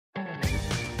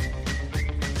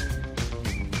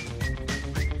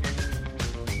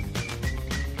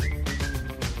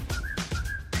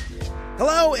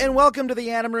Hello and welcome to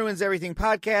the Adam Ruins Everything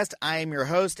podcast. I am your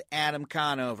host, Adam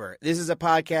Conover. This is a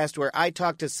podcast where I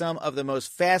talk to some of the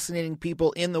most fascinating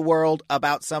people in the world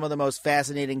about some of the most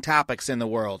fascinating topics in the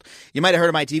world. You might have heard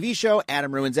of my TV show,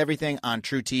 Adam Ruins Everything, on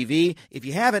True TV. If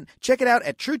you haven't, check it out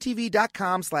at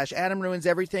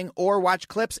truetv.com/AdamRuinsEverything or watch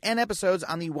clips and episodes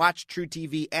on the Watch True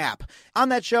TV app. On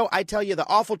that show, I tell you the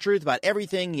awful truth about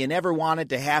everything you never wanted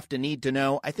to have to need to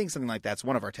know. I think something like that's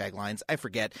one of our taglines. I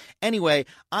forget. Anyway,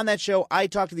 on that show, I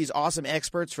talk to these awesome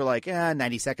experts for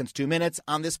 90 seconds, 2 minutes.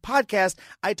 On this podcast,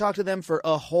 I talk to them for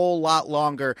a whole lot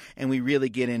longer, and we really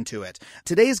get into it.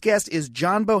 Today's guest is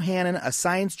John Bohannon, a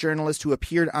science journalist who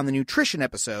appeared on the nutrition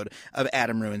episode of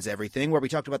Adam Ruins Everything, where we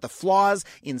talked about the flaws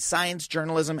in science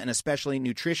journalism and especially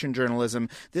nutrition journalism.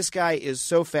 This guy is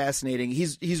so fascinating.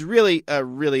 He's really a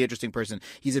really interesting person.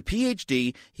 He's a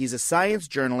PhD. He's a science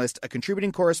journalist, a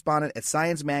contributing correspondent at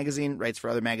Science Magazine, writes for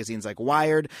other magazines like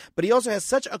Wired, but he also has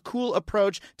such a cool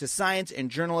approach to science and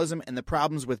journalism and the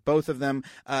problems with both of them.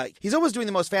 He's always doing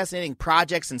the most fascinating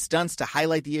projects and stunts to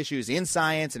highlight the issues in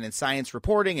science and in science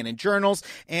reporting and in journals.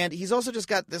 And he's also just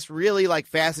got this really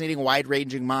fascinating,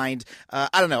 wide-ranging mind.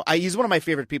 I don't know. He's one of my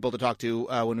favorite people to talk to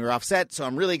when we were off set. So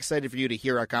I'm really excited for you to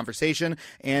hear our conversation.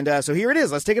 And so here it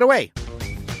is. Let's take it away.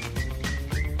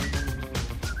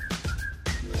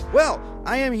 Well,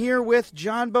 I am here with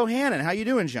John Bohannon. How you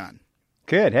doing, John?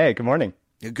 Good. Hey, good morning.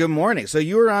 Good morning. So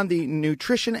you were on the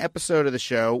nutrition episode of the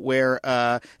show where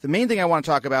the main thing I want to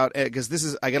talk about,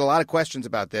 because I get a lot of questions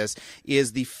about this,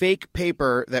 is the fake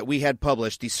paper that we had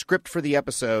published, the script for the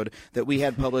episode that we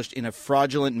had published in a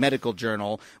fraudulent medical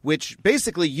journal, which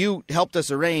basically you helped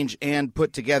us arrange and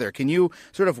put together. Can you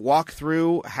sort of walk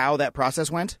through how that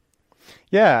process went?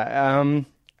 Yeah,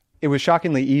 it was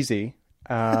shockingly easy.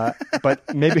 But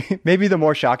maybe the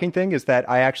more shocking thing is that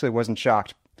I actually wasn't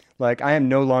shocked. I am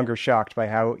no longer shocked by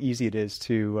how easy it is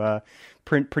to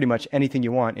print pretty much anything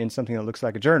you want in something that looks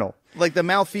like a journal. The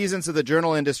malfeasance of the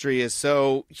journal industry is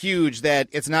so huge that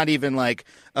it's not even like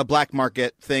a black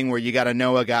market thing where you got to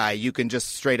know a guy. You can just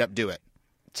straight up do it.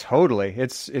 Totally.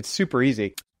 It's super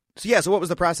easy. So what was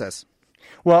the process?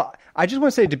 Well, I just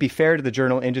want to say, to be fair to the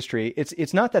journal industry,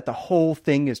 it's not that the whole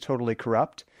thing is totally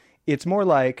corrupt. It's more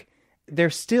like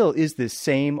there still is this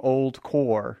same old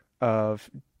core of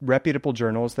reputable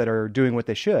journals that are doing what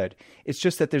they should. It's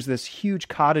just that there's this huge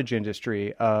cottage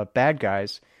industry of bad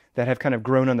guys that have kind of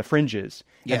grown on the fringes.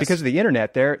 Yes. And because of the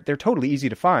internet, they're totally easy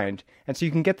to find. And so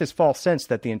you can get this false sense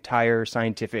that the entire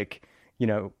scientific,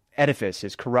 edifice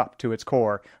is corrupt to its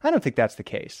core. I don't think that's the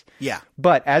case. Yeah.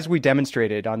 But as we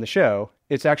demonstrated on the show,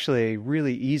 it's actually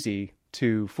really easy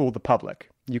to fool the public.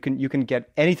 You can get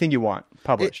anything you want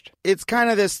published. It's kind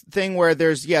of this thing where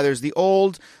there's the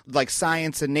old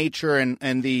Science and Nature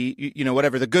and the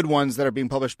whatever the good ones that are being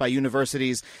published by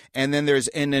universities, and then there's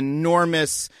an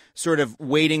enormous sort of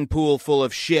wading pool full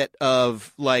of shit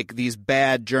of these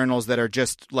bad journals that are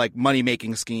just money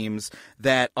making schemes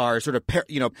that are sort of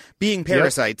being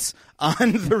parasites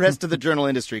on the rest of the journal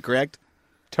industry. Correct?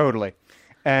 Totally.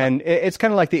 And it's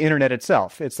kind of like the internet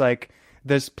itself. It's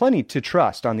there's plenty to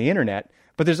trust on the internet,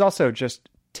 but there's also just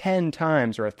 10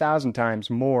 times or 1,000 times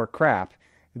more crap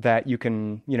that you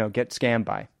can, get scammed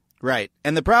by. Right.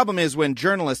 And the problem is when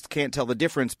journalists can't tell the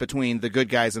difference between the good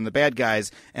guys and the bad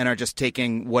guys and are just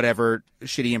taking whatever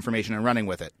shitty information and running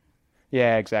with it.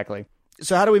 Yeah, exactly.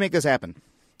 So how do we make this happen?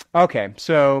 Okay.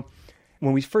 So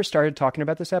when we first started talking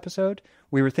about this episode,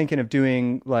 we were thinking of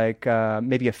doing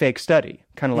maybe a fake study,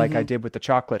 kind of like I did with the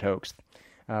chocolate hoax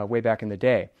way back in the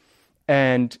day.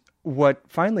 And what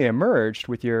finally emerged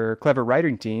with your clever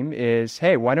writing team is,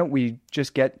 hey, why don't we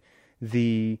just get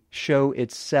the show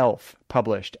itself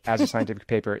published as a scientific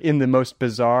paper in the most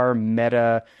bizarre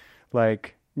meta,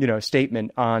 statement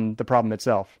on the problem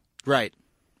itself? Right.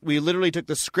 We literally took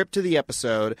the script to the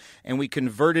episode and we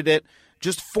converted it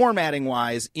just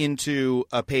formatting-wise into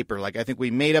a paper. I think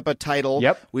we made up a title.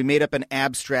 Yep. We made up an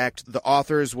abstract. The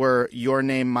authors were your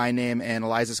name, my name, and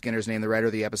Eliza Skinner's name, the writer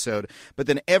of the episode. But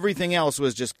then everything else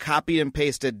was just copied and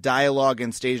pasted dialogue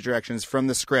and stage directions from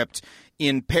the script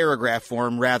in paragraph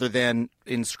form rather than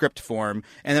in script form.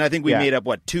 And then I think we made up,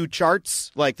 2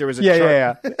 charts? There was a chart.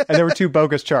 Yeah. And there were 2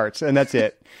 bogus charts, and that's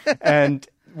it. And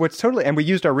and we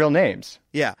used our real names.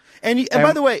 Yeah. And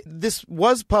by the way, this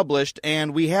was published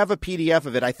and we have a PDF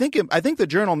of it. I think the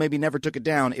journal maybe never took it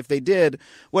down. If they did,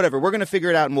 whatever, we're going to figure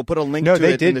it out and we'll put a link to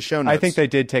it in the show notes. I think they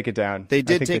did take it down. They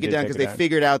did take it down because they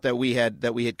figured out that we had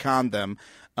conned them.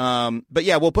 But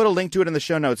yeah, we'll put a link to it in the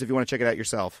show notes if you want to check it out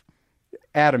yourself.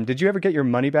 Adam, did you ever get your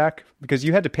money back? Because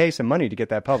you had to pay some money to get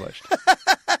that published.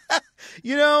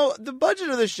 The budget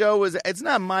of the show it's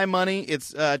not my money.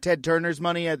 It's Ted Turner's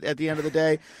money at the end of the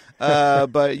day.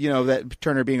 But, that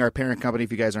Turner being our parent company,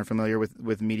 if you guys aren't familiar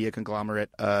with media conglomerate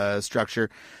structure.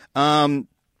 It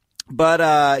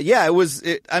was.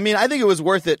 I think it was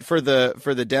worth it for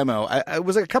the demo. It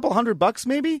was like a couple $100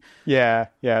 maybe. Yeah,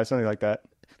 something like that.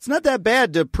 It's not that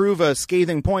bad to prove a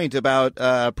scathing point about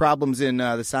problems in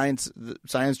the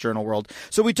science journal world.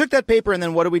 So we took that paper, and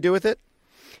then what do we do with it?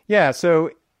 Yeah,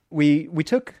 so we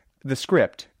took the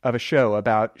script of a show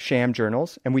about sham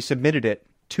journals, and we submitted it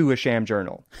to a sham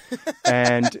journal.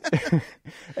 and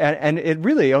it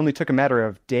really only took a matter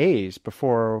of days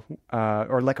before,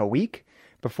 or like a week,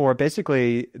 before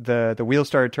basically the wheels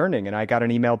started turning, and I got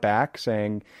an email back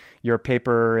saying your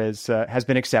paper has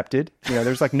been accepted.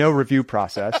 There's like no review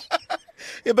process.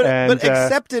 Yeah, but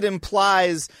accepted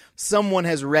implies someone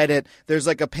has read it. There's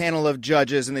like a panel of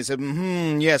judges, and they said,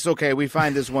 yes, okay, we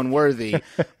find this one worthy.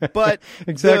 But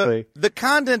exactly, the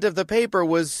content of the paper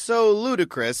was so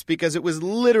ludicrous because it was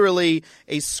literally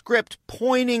a script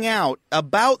pointing out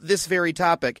about this very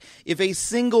topic. If a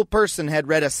single person had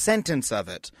read a sentence of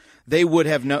it, they would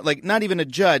have known, like not even a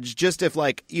judge, just if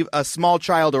like a small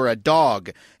child or a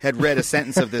dog had read a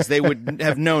sentence of this, they would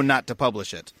have known not to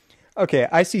publish it. Okay,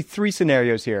 I see three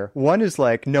scenarios here. One is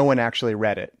like no one actually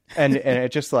read it, and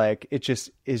it just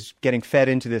is getting fed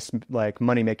into this like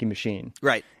money-making machine.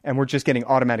 Right. And we're just getting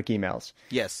automatic emails.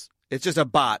 Yes. It's just a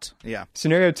bot. Yeah.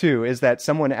 Scenario two is that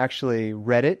someone actually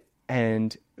read it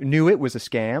and knew it was a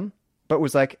scam, but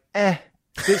was like,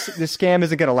 this scam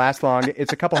isn't going to last long.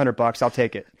 It's a couple $100. I'll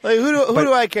take it. Like who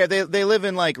do I care? They live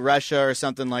in like Russia or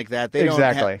something like that. They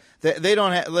exactly. They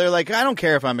don't have. They're like, I don't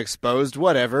care if I'm exposed.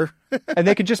 Whatever. And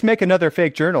they could just make another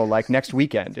fake journal like next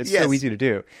weekend. It's so easy to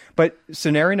do. But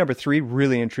scenario number 3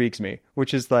 really intrigues me,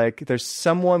 which is like there's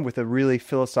someone with a really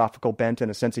philosophical bent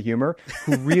and a sense of humor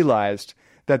who realized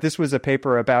that this was a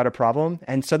paper about a problem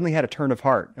and suddenly had a turn of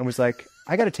heart and was like,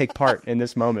 I got to take part in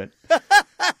this moment.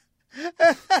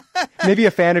 Maybe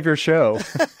a fan of your show.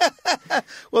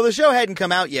 Well, the show hadn't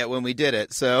come out yet when we did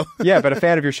it, so yeah, but a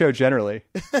fan of your show generally.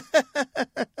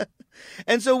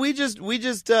 And so we just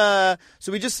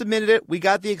submitted it. We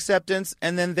got the acceptance,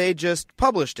 and then they just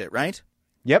published it, right?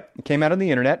 Yep, it came out on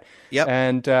the internet. Yep,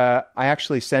 and I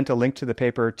actually sent a link to the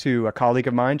paper to a colleague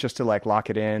of mine just to like lock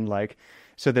it in, like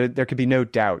so that there could be no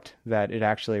doubt that it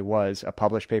actually was a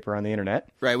published paper on the internet.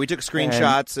 Right. We took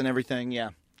screenshots and everything. Yeah.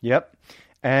 Yep.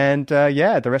 And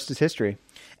the rest is history.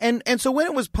 And so when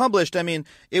it was published, I mean,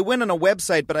 it went on a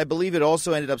website, but I believe it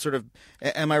also ended up sort of,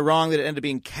 am I wrong that it ended up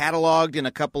being cataloged in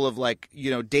a couple of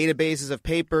databases of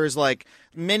papers? Like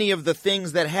many of the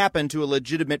things that happen to a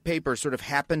legitimate paper sort of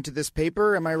happened to this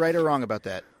paper. Am I right or wrong about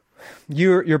that?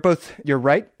 You're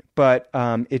right, but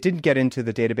it didn't get into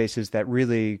the databases that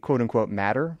really quote unquote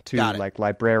matter to like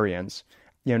librarians.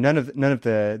 None of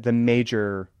the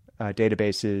major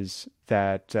databases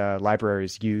that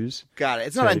libraries use. Got it.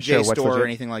 It's not on JSTOR or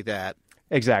anything like that.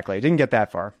 Exactly. It didn't get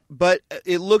that far. But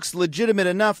it looks legitimate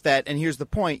enough that, and here's the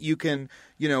point, you can,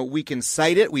 we can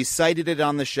cite it. We cited it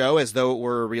on the show as though it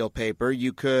were a real paper.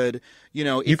 You could,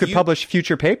 you could publish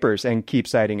future papers and keep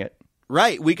citing it.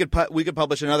 Right. We could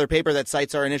publish another paper that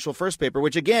cites our initial first paper,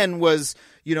 which again was,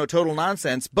 total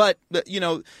nonsense. But,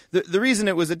 the reason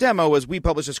it was a demo was we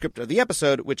published a script of the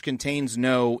episode, which contains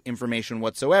no information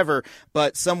whatsoever.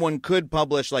 But someone could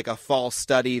publish like a false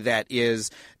study that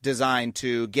is designed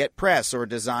to get press or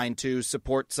designed to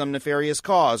support some nefarious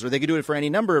cause, or they could do it for any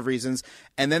number of reasons.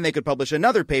 And then they could publish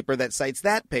another paper that cites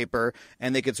that paper,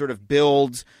 and they could sort of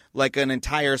build like an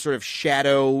entire sort of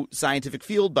shadow scientific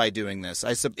field by doing this,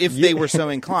 if they were so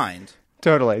inclined.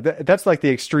 Totally. That's like the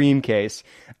extreme case.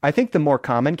 I think the more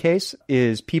common case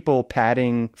is people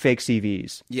padding fake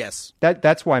CVs. Yes.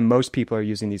 That's why most people are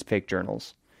using these fake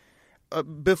journals.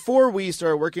 Before we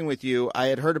started working with you, I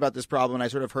had heard about this problem, and I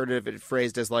sort of heard of it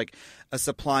phrased as like a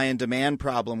supply and demand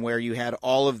problem, where you have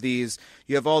all these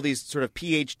sort of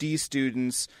PhD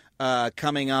students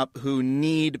coming up who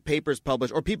need papers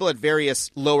published, or people at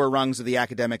various lower rungs of the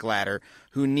academic ladder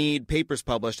who need papers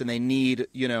published, and they need,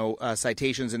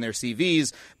 citations in their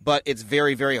CVs, but it's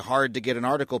very, very hard to get an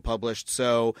article published.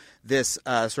 So this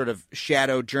sort of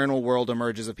shadow journal world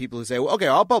emerges of people who say, well, okay,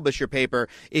 I'll publish your paper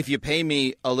if you pay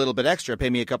me a little bit extra,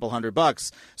 pay me a couple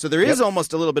 $100. So there is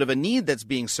almost a little bit of a need that's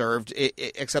being served,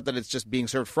 except that it's just being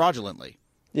served fraudulently.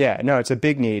 Yeah, no, it's a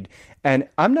big need. And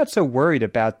I'm not so worried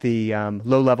about the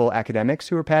low-level academics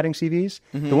who are padding CVs.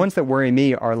 Mm-hmm. The ones that worry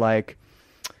me are like,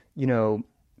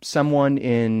 someone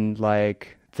in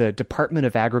like the Department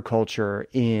of Agriculture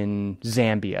in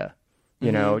Zambia,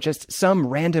 just some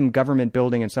random government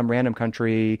building in some random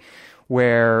country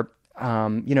where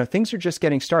things are just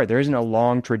getting started. There isn't a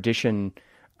long tradition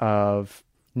of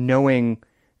knowing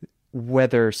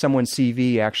whether someone's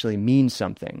CV actually means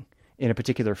something in a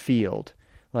particular field.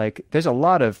 Like, there's a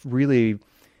lot of really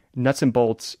nuts and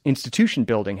bolts institution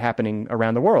building happening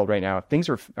around the world right now. Things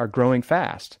are growing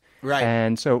fast. Right.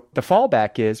 And so the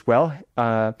fallback is, well,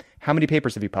 how many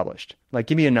papers have you published? Like,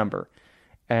 give me a number.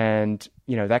 And,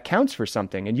 that counts for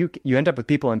something. And you end up with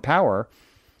people in power,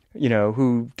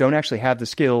 who don't actually have the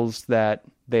skills that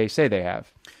they say they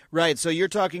have. Right. So you're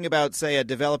talking about, say, a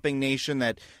developing nation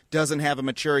that doesn't have a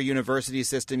mature university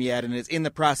system yet and is in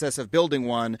the process of building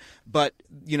one. But,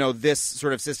 this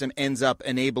sort of system ends up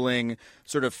enabling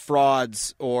sort of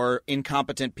frauds or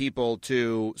incompetent people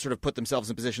to sort of put themselves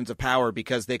in positions of power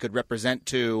because they could represent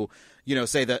to,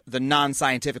 say, the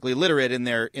non-scientifically literate in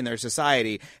their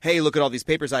society. Hey, look at all these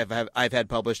papers I've had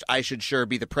published. I should sure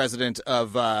be the president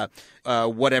of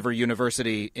whatever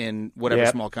university in whatever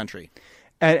small country.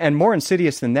 And more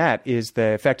insidious than that is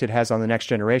the effect it has on the next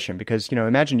generation. Because,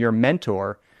 imagine your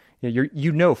mentor,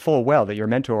 you know full well that your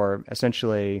mentor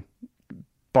essentially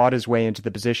bought his way into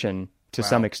the position to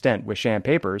some extent with sham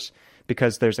papers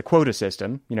because there's a quota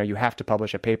system. You have to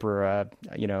publish a paper,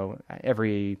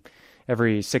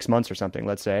 every 6 months or something,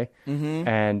 let's say. Mm-hmm.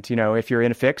 And, if you're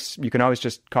in a fix, you can always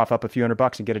just cough up a few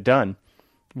 $100 and get it done.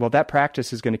 Well, that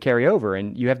practice is going to carry over,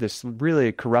 and you have this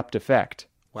really corrupt effect.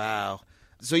 Wow.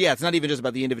 So, yeah, it's not even just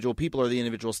about the individual people or the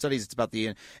individual studies. It's about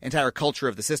the entire culture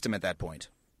of the system at that point.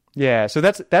 Yeah, so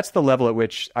that's the level at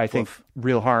which I think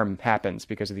real harm happens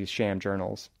because of these sham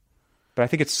journals. But I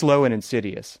think it's slow and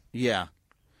insidious. Yeah.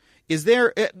 Is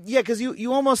there because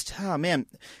you almost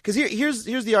because here's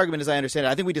the argument as I understand it.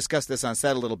 I think we discussed this on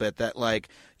set a little bit that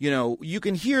you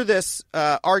can hear this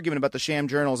argument about the sham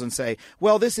journals and say,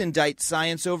 well, this indicts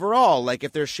science overall. Like,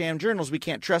 if there's sham journals, we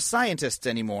can't trust scientists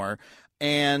anymore.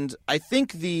 And I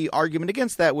think the argument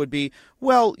against that would be,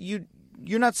 well,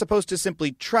 you're not supposed to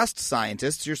simply trust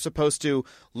scientists. You're supposed to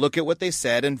look at what they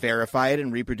said and verify it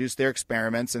and reproduce their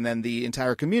experiments. And then the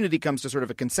entire community comes to sort of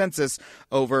a consensus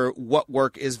over what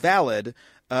work is valid.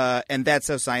 And that's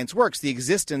how science works. The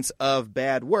existence of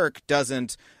bad work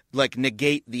doesn't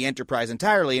negate the enterprise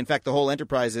entirely. In fact, the whole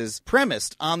enterprise is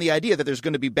premised on the idea that there's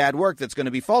going to be bad work that's going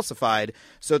to be falsified.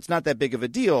 So it's not that big of a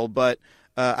deal. But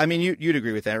you'd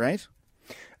agree with that, right?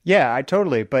 Yeah, I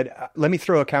totally. But let me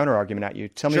throw a counter argument at you.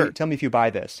 Tell me if you buy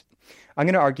this. I'm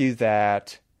going to argue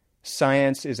that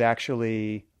science is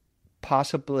actually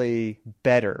possibly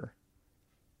better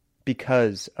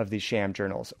because of these sham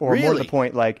journals. Or more to the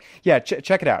point,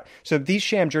 check it out. So these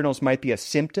sham journals might be a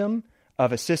symptom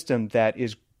of a system that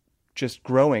is just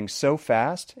growing so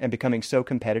fast and becoming so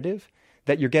competitive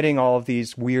that you're getting all of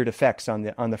these weird effects on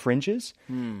the fringes.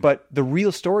 But the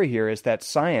real story here is that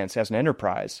science as an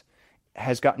enterprise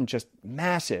has gotten just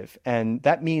massive. And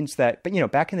that means that,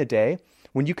 back in the day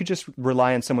when you could just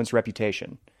rely on someone's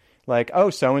reputation, like, oh,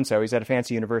 so-and-so, he's at a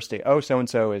fancy university. Oh,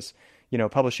 so-and-so is,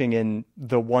 publishing in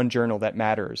the one journal that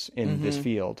matters in this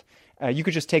field. You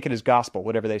could just take it as gospel,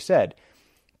 whatever they said.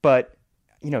 But,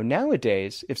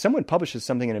 nowadays, if someone publishes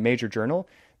something in a major journal,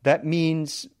 that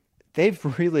means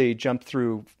they've really jumped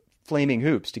through flaming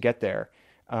hoops to get there.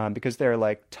 Because there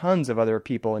are tons of other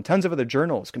people and tons of other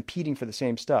journals competing for the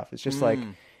same stuff. It's just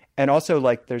and also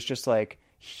there's just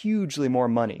hugely more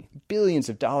money, billions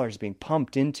of dollars being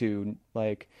pumped into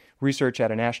research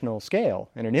at a national scale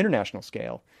and an international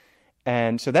scale.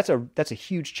 And so that's a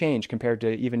huge change compared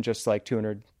to even just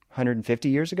 200, 150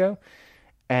 years ago.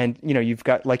 And, you've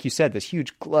got, like you said, this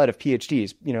huge glut of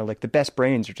PhDs, the best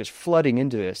brains are just flooding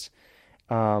into this.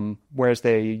 Whereas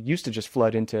they used to just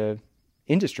flood into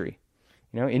industry.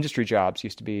 Industry jobs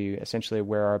used to be essentially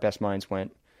where our best minds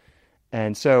went.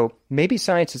 And so maybe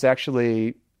science is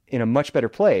actually in a much better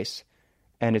place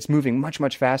and it's moving much,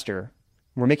 much faster.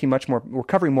 We're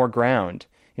covering more ground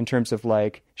in terms of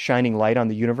shining light on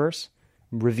the universe,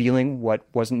 revealing what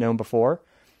wasn't known before.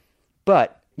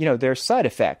 But, there's side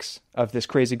effects of this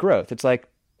crazy growth. It's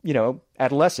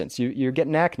adolescence, you're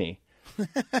getting acne.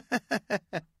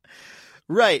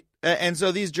 Right. And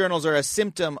so these journals are a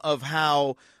symptom of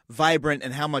how vibrant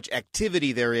and how much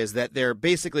activity there is, that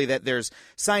there's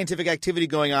scientific activity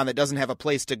going on that doesn't have a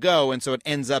place to go, and so it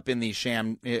ends up in these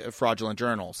sham fraudulent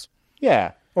journals.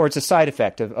 Yeah. Or it's a side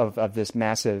effect of this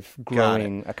massive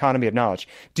growing economy of knowledge.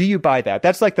 Do you buy that?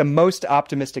 That's the most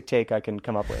optimistic take I can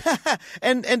come up with.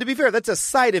 And to be fair, that's a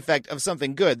side effect of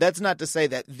something good. That's not to say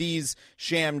that these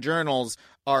sham journals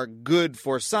are good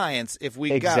for science. If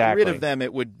we got rid of them,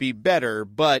 it would be better.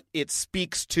 But it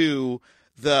speaks to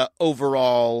the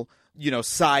overall,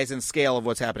 size and scale of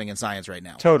what's happening in science right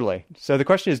now. Totally. So the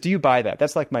question is, do you buy that?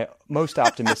 That's my most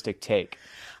optimistic take.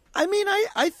 I mean,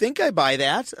 I think I buy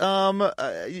that.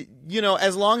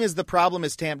 As long as the problem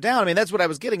is tamped down. I mean, that's what I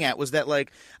was getting at, was that,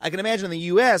 like, I can imagine in the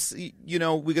U.S.,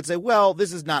 we could say, well,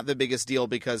 this is not the biggest deal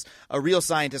because a real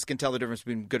scientist can tell the difference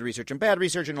between good research and bad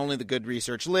research, and only the good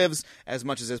research lives as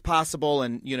much as is possible.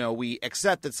 And, we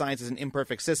accept that science is an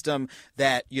imperfect system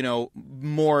that,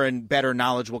 more and better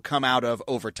knowledge will come out of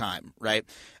over time, right?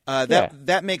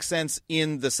 That makes sense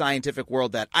in the scientific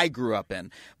world that I grew up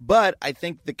in. But I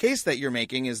think the case that you're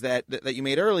making is that you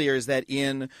made earlier is that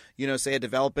in, say a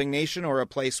developing nation or a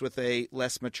place with a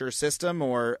less mature system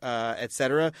or et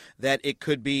cetera, that it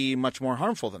could be much more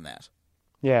harmful than that.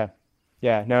 Yeah.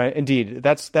 Yeah, no, indeed.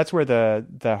 That's where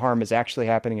the harm is actually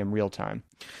happening in real time.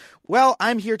 Well,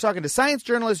 I'm here talking to science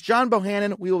journalist John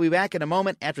Bohannon. We will be back in a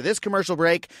moment after this commercial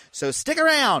break, so stick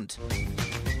around.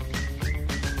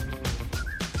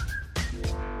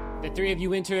 The three of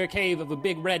you enter a cave of a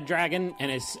big red dragon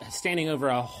and is standing over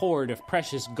a hoard of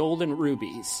precious golden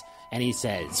rubies. And he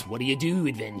says, "What do you do,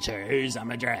 adventurers? I'm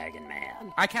a dragon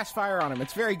man." I cast fire on him.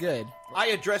 It's very good. I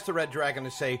address the red dragon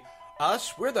to say,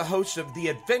 we're the hosts of The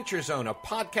Adventure Zone, a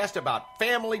podcast about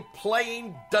family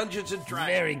playing Dungeons and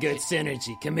Dragons. Very good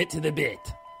synergy. Commit to the bit.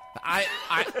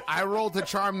 I rolled to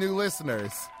charm new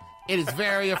listeners. It is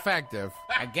very effective,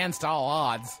 against all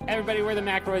odds. Everybody, we're the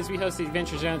McRoys. We host The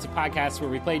Adventure Zone. It's a podcast where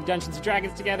we play Dungeons &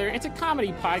 Dragons together. It's a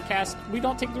comedy podcast. We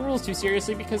don't take the rules too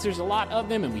seriously because there's a lot of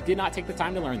them, and we did not take the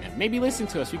time to learn them. Maybe listen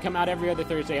to us. We come out every other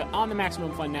Thursday on the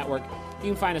Maximum Fun Network.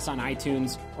 You can find us on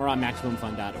iTunes or on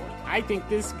MaximumFun.org. I think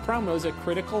this promo's a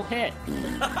critical hit.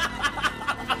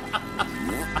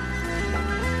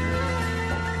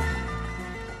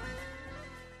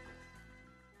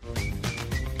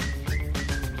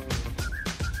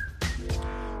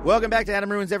 Welcome back to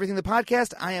Adam Ruins Everything, the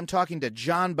podcast. I am talking to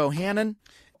John Bohannon.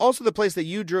 Also the place that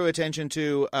you drew attention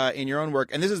to in your own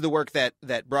work, and this is the work that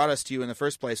brought us to you in the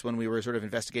first place when we were sort of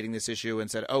investigating this issue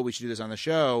and said, we should do this on the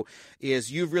show,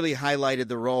 is you've really highlighted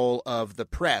the role of the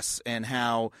press and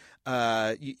how,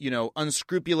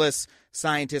 unscrupulous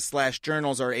scientists /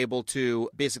 journals are able to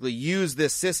basically use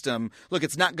this system. Look,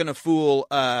 it's not going to fool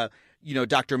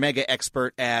Dr. Mega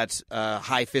expert at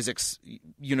high physics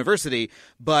university,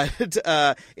 but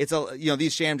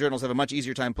these sham journals have a much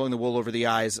easier time pulling the wool over the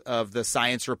eyes of the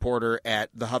science reporter at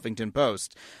the Huffington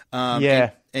Post.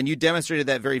 And you demonstrated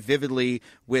that very vividly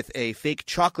with a fake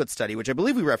chocolate study, which I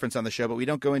believe we referenced on the show, but we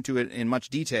don't go into it in much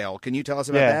detail. Can you tell us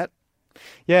about that?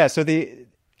 Yeah. So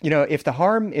if the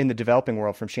harm in the developing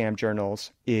world from sham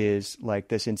journals is like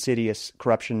this insidious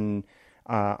corruption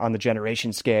on the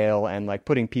generation scale and like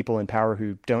putting people in power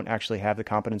who don't actually have the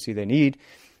competency they need,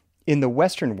 in the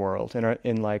Western world and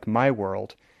in like my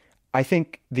world, I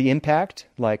think the impact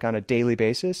like on a daily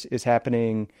basis is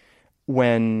happening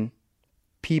when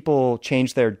people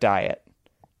change their diet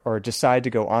or decide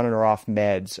to go on or off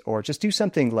meds or just do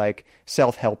something like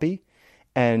self-helpy.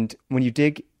 And when you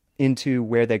dig into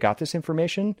where they got this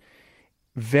information,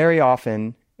 very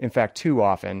often, in fact, too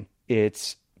often,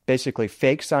 it's basically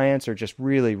fake science or just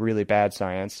really, really bad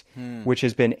science, which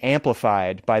has been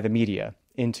amplified by the media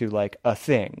into like a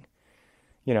thing.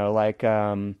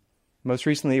 Most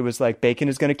recently it was like bacon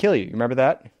is going to kill you. You remember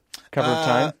that cover of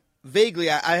Time?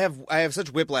 Vaguely. I have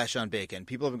such whiplash on bacon.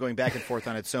 People have been going back and forth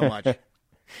on it so much.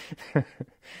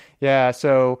 Yeah.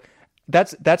 So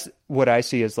that's what I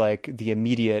see as like the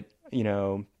immediate,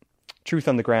 truth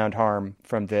on the ground harm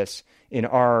from this in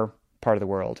our part of the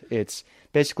world. It's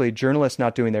basically journalists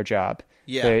not doing their job.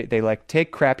 Yeah. They like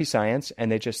take crappy science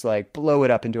and they just like blow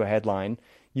it up into a headline,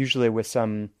 usually with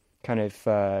some kind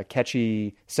of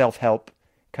catchy self-help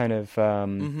kind of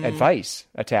advice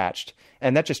attached.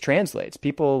 And that just translates.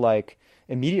 People like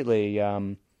immediately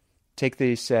take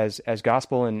this as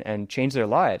gospel and change their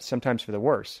lives, sometimes for the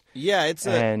worse. Yeah,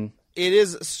 it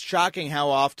is shocking how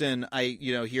often I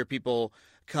hear people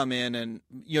come in and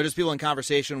just people in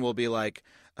conversation will be like,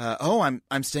 I'm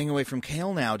staying away from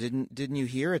kale now. Didn't you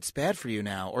hear it's bad for you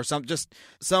now? Or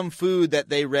some food that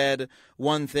they read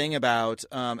one thing about.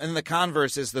 And then the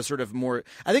converse is the sort of more,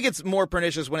 I think it's more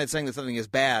pernicious when it's saying that something is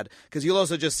bad, because you'll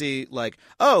also just see like,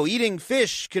 eating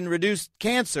fish can reduce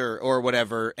cancer or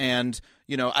whatever. And,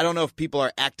 I don't know if people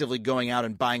are actively going out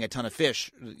and buying a ton of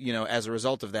fish, as a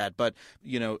result of that. But,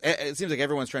 it seems like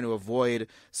everyone's trying to avoid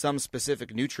some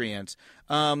specific nutrient.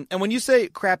 And when you say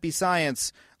crappy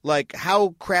science, like,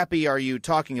 how crappy are you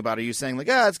talking about? Are you saying like,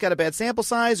 it's got a bad sample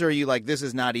size? Or are you like, this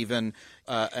is not even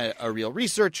a real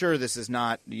researcher? This is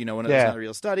not, it's not a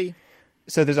real study?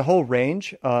 So there's a whole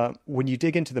range. When you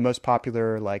dig into the most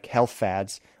popular like health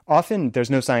fads, often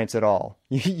there's no science at all.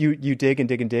 You dig and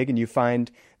dig and dig, and you find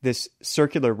this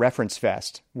circular reference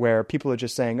fest where people are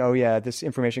just saying, this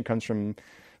information comes from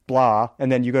blah, and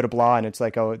then you go to blah, and it's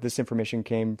like, oh, this information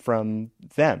came from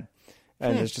them,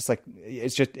 and it's just like it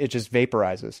just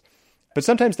vaporizes. But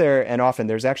sometimes and often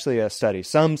there's actually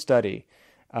some study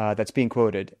that's being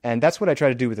quoted, and that's what I try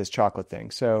to do with this chocolate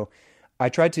thing. So I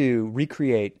tried to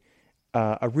recreate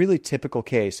a really typical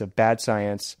case of bad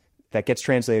science that gets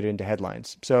translated into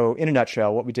headlines. So in a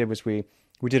nutshell, what we did was we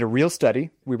did a real study.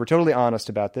 We were totally honest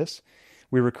about this.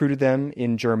 We recruited them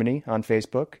in Germany on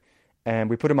Facebook, and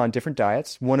we put them on different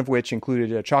diets, one of which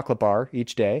included a chocolate bar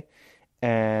each day.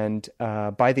 And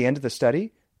by the end of the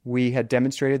study, we had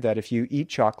demonstrated that if you eat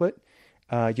chocolate,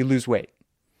 you lose weight.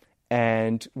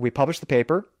 And we published the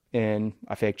paper in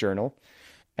a fake journal,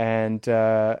 and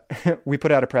we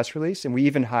put out a press release, and we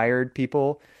even hired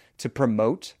people to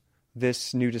promote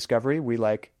this new discovery.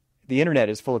 The internet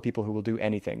is full of people who will do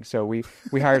anything. So we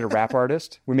hired a rap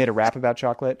artist. We made a rap about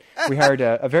chocolate. We hired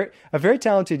a very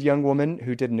talented young woman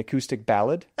who did an acoustic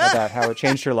ballad about how it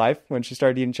changed her life when she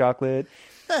started eating chocolate.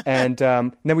 And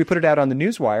then we put it out on the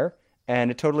newswire,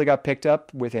 and it totally got picked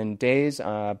up within days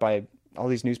by all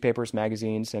these newspapers,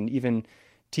 magazines, and even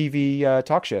TV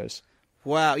talk shows.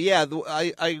 Wow, yeah,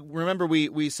 I remember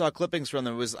we saw clippings from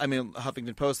them. It was,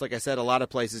 Huffington Post, like I said, a lot of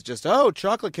places just,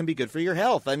 chocolate can be good for your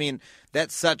health. I mean,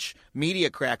 that's such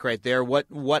media crack right there.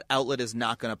 What outlet is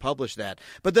not going to publish that?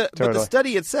 But the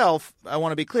study itself, I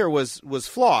want to be clear, was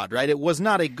flawed, right? It was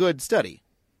not a good study.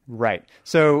 Right.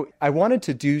 So I wanted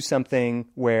to do something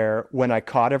where when I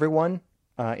caught everyone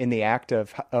in the act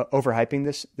of overhyping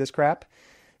this crap,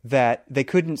 that they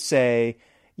couldn't say,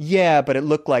 yeah, but it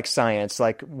looked like science.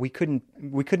 Like we couldn't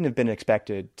have been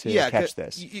expected to catch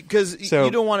this. Because you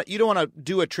don't want to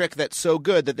do a trick that's so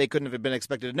good that they couldn't have been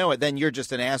expected to know it. Then you're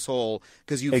just an asshole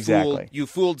because you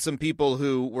fooled some people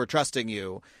who were trusting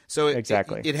you. So it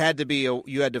had to be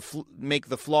you had to make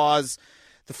the flaws.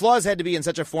 The flaws had to be in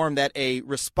such a form that a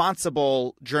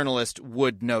responsible journalist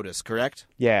would notice, correct?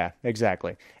 Yeah,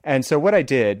 exactly. And so what I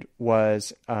did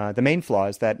was the main flaw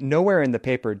is that nowhere in the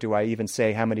paper do I even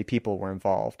say how many people were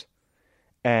involved.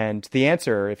 And the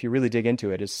answer, if you really dig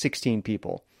into it, is 16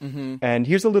 people. Mm-hmm. And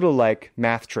here's a little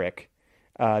math trick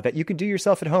that you can do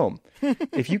yourself at home.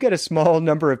 If you get a small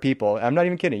number of people, I'm not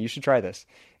even kidding, you should try this.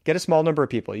 Get a small number of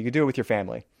people. You can do it with your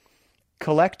family.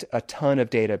 Collect a ton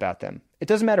of data about them. It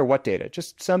doesn't matter what data,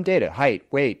 just some data, height,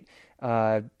 weight.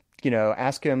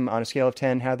 Ask them on a scale of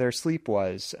 10 how their sleep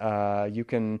was. You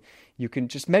can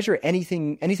just measure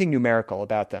anything numerical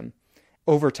about them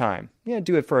over time. Yeah,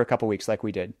 do it for a couple weeks like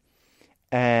we did.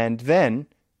 And then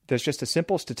there's just a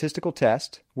simple statistical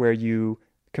test where you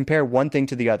compare one thing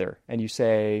to the other and you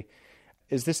say,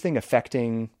 is this thing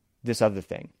affecting this other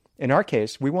thing? In our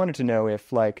case, we wanted to know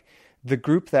if the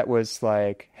group that was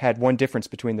had one difference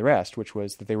between the rest, which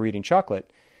was that they were eating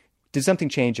chocolate, did something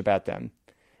change about them?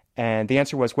 And the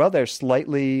answer was, well, they're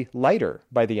slightly lighter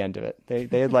by the end of it.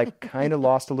 They had kind of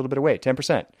lost a little bit of weight,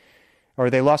 10%, or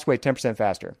they lost weight 10%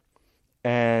 faster.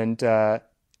 And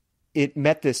it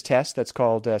met this test that's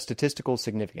called statistical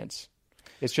significance.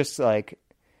 It's just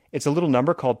it's a little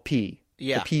number called P,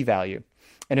 the P value.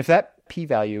 And if that P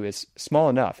value is small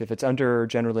enough, if it's under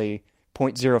generally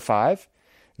 0.05,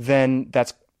 then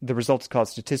that's the result's called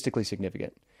statistically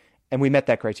significant. And we met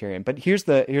that criterion. But here's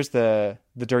the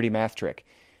dirty math trick.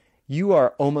 You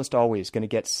are almost always going to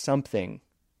get something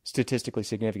statistically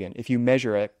significant if you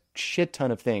measure a shit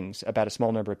ton of things about a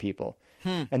small number of people.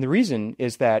 And the reason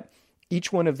is that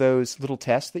each one of those little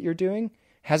tests that you're doing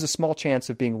has a small chance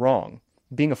of being wrong,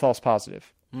 being a false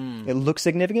positive. It looks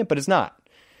significant, but it's not.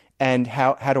 And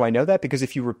how do I know that? Because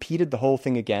if you repeated the whole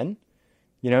thing again,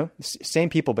 same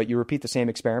people, but you repeat the same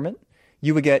experiment,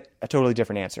 you would get a totally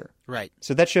different answer. Right.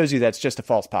 So that shows you that's just a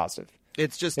false positive.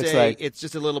 It's just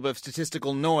a little bit of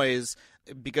statistical noise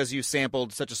because you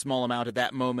sampled such a small amount at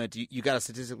that moment. You got a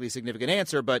statistically significant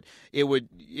answer, but it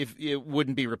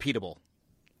wouldn't be repeatable.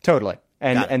 Totally.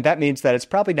 And that means that it's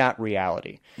probably not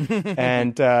reality.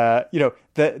 And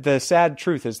the sad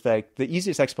truth is that the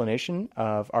easiest explanation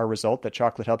of our result that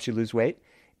chocolate helps you lose weight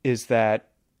is that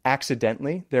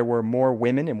accidentally there were more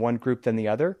women in one group than the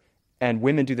other, and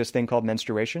women do this thing called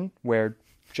menstruation where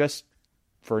just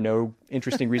for no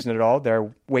interesting reason at all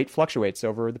their weight fluctuates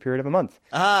over the period of a month.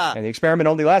 And the experiment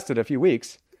only lasted a few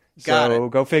weeks. So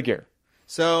go figure.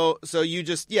 So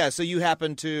you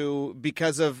happen to,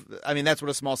 because of, that's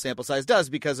what a small sample size does,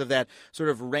 because of that sort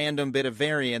of random bit of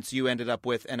variance, you ended up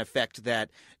with an effect that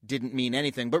didn't mean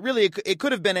anything. But really, it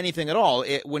could have been anything at all.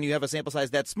 When you have a sample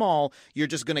size that small, you're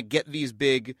just going to get these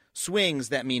big swings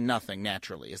that mean nothing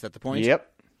naturally. Is that the point?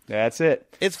 Yep, that's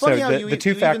it. It's funny so how the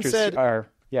two factors are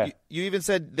Yeah. You even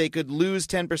said they could lose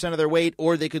 10% of their weight,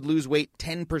 or they could lose weight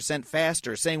 10%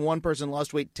 faster. Saying one person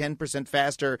lost weight 10%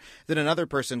 faster than another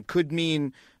person could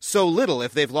mean so little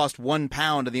if they've lost 1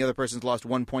 pound and the other person's lost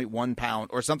 1.1 pound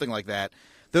or something like that.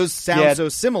 Those sound so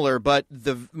similar, but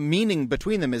the meaning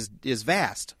between them is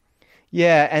vast.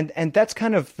 Yeah, and that's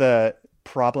kind of the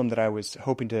problem that I was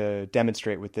hoping to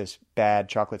demonstrate with this bad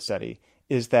chocolate study,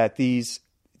 is that these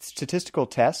statistical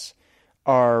tests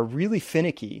are really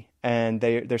finicky and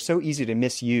they're so easy to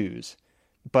misuse.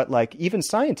 But like even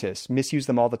scientists misuse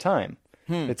them all the time.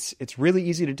 It's really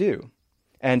easy to do.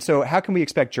 And so how can we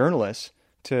expect journalists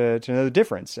to know the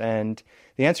difference? And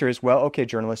the answer is, well, okay,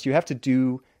 journalists, you have to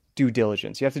do due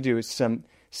diligence. You have to do some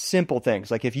simple things.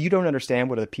 Like if you don't understand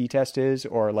what a p-test is,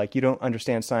 or like you don't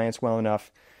understand science well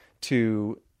enough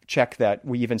to check that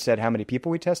we even said how many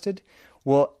people we tested,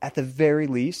 well, at the very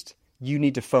least, you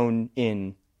need to phone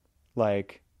in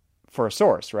like for a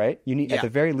source, right? You need, at the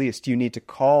very least, you need to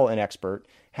call an expert,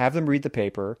 have them read the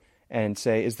paper and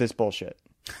say, is this bullshit?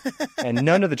 And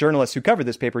none of the journalists who covered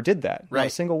this paper did that. Not a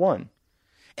single one.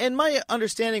 And my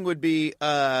understanding would be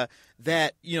that,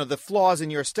 the flaws in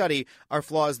your study are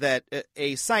flaws that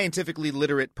a scientifically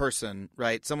literate person,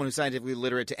 right, someone who's scientifically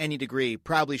literate to any degree,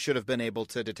 probably should have been able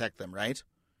to detect them, right?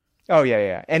 Oh,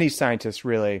 yeah. Any scientist,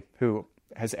 really, who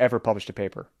has ever published a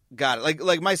paper. Got it.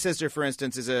 Like my sister, for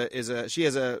instance, she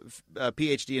has a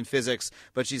PhD in physics,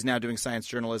 but she's now doing science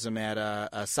journalism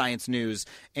at Science News.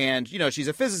 And, she's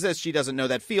a physicist. She doesn't know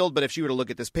that field. But if she were to look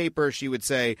at this paper, she would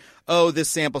say, oh, this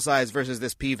sample size versus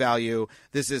this p-value,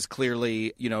 this is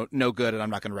clearly, no good, and I'm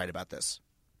not going to write about this.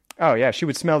 Oh, yeah. She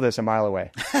would smell this a mile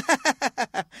away.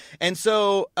 And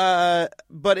so,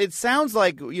 but it sounds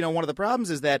like, one of the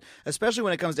problems is that, especially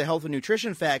when it comes to health and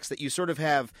nutrition facts, that you sort of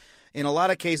have, in a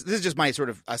lot of cases, this is just my sort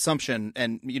of assumption,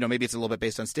 and, maybe it's a little bit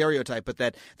based on stereotype, but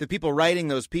that the people writing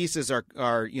those pieces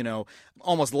are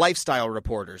almost lifestyle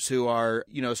reporters who are,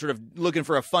 sort of looking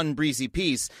for a fun, breezy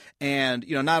piece. And,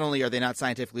 not only are they not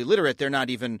scientifically literate, they're not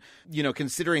even,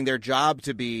 considering their job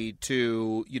to be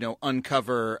to,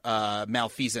 uncover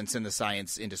malfeasance in the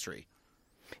science industry.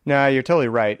 No, you're totally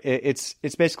right. It's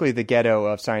basically the ghetto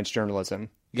of science journalism.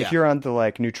 Yeah. If you're on the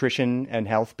like nutrition and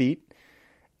health beat,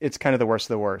 it's kind of the worst of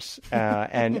the worst.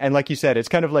 And like you said, it's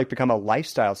kind of like become a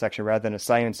lifestyle section rather than a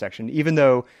science section, even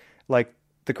though like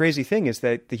the crazy thing is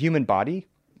that the human body,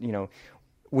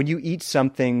 when you eat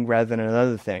something rather than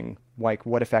another thing, like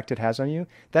what effect it has on you,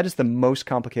 that is the most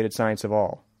complicated science of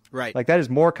all. Right. Like that is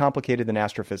more complicated than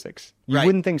astrophysics. You Right.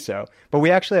 wouldn't think so. But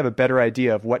we actually have a better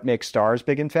idea of what makes stars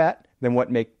big and fat than what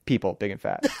make people big and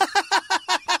fat.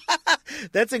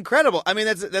 That's incredible. I mean,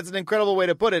 that's an incredible way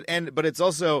to put it, but it's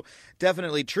also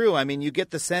definitely true. I mean, you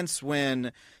get the sense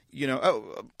when,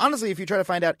 honestly, if you try to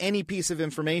find out any piece of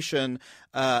information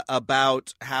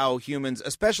about how humans,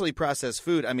 especially process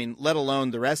food, I mean, let alone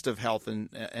the rest of health and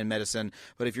medicine,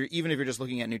 but if you're just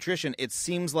looking at nutrition, it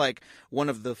seems like one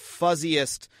of the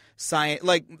fuzziest science,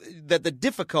 like that the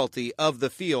difficulty of the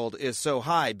field is so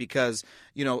high because,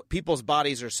 people's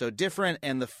bodies are so different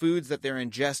and the foods that they're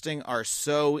ingesting are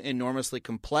so enormously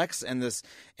complex, and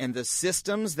the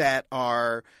systems that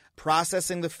are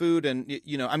processing the food and,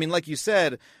 I mean, like you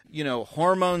said,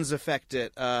 hormones affect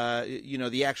it,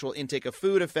 the actual intake of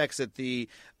food affects it,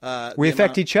 we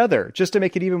affect each other just to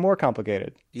make it even more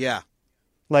complicated. Yeah.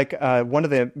 Like one of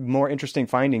the more interesting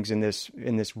findings in this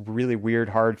really weird,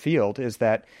 hard field is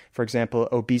that, for example,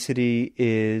 obesity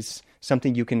is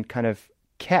something you can kind of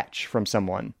catch from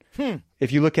someone.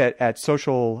 If you look at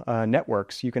social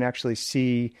networks, you can actually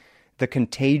see the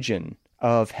contagion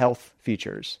of health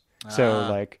features. So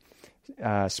like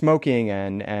smoking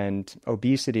and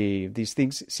obesity, these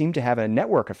things seem to have a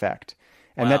network effect.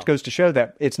 And that goes to show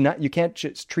that you can't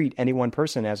just treat any one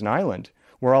person as an island.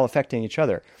 We're all affecting each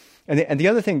other. And the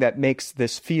other thing that makes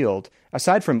this field,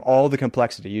 aside from all the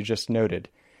complexity you just noted,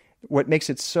 what makes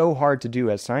it so hard to do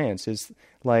as science is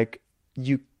like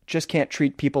you just can't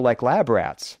treat people like lab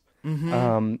rats.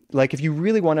 Mm-hmm. Like if you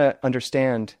really want to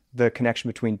understand the connection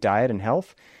between diet and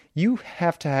health, you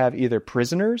have to have either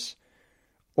prisoners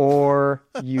or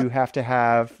you have to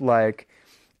have like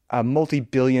a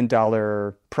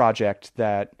multi-billion-dollar project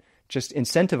that just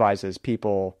incentivizes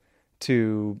people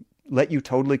to let you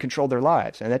totally control their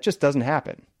lives. And that just doesn't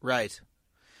happen. Right.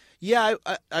 Yeah,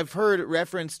 I've heard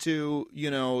reference to,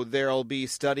 there'll be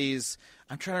studies.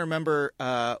 I'm trying to remember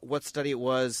what study it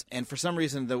was. And for some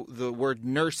reason, the word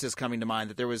nurse is coming to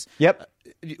mind. That there was. Yep.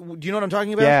 Do you know what I'm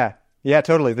talking about? Yeah,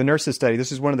 totally. The nurses study.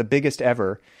 This is one of the biggest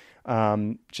ever.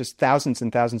 Just thousands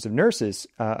and thousands of nurses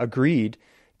agreed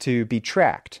to be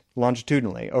tracked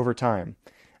longitudinally over time,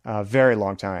 very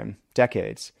long time,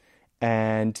 decades.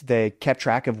 and they kept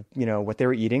track of, what they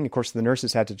were eating. Of course, the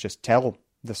nurses had to just tell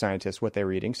the scientists what they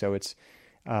were eating. So it's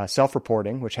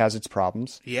self-reporting, which has its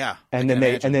problems. Yeah. And then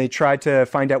they tried to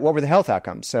find out what were the health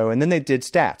outcomes. So, and then they did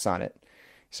stats on it.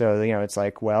 So, it's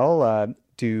like, well,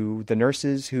 do the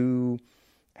nurses who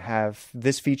have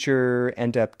this feature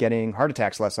end up getting heart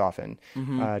attacks less often?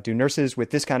 Do nurses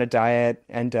with this kind of diet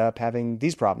end up having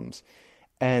these problems?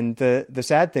 And the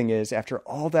sad thing is, after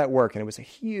all that work, and it was a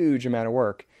huge amount of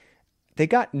work, they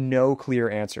got no clear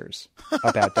answers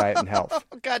about diet and health.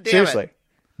 God damn Seriously, it.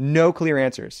 no clear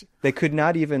answers. They could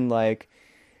not even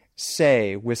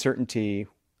say with certainty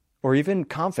or even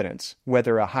confidence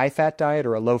whether a high-fat diet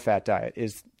or a low-fat diet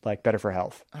is better for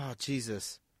health. Oh,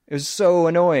 Jesus. It was so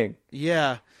annoying.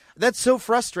 Yeah. That's so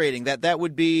frustrating that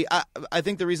would be, I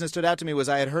think the reason it stood out to me was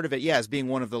I had heard of it, as being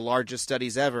one of the largest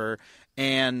studies ever.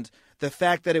 And the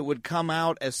fact that it would come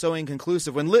out as so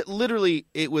inconclusive when literally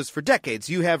it was for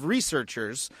decades. You have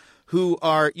researchers who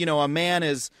are, a man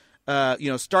is,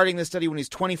 starting this study when he's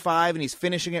 25 and he's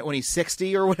finishing it when he's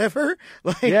 60 or whatever.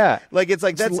 It's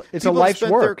a life's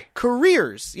spent work. Their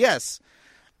careers. Yes.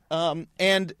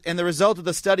 And the result of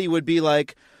the study would be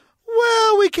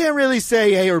well, we can't really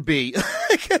say A or B.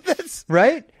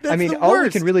 Right? That's all we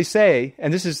can really say,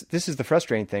 and this is the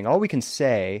frustrating thing, all we can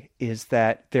say is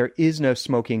that there is no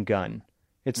smoking gun.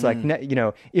 It's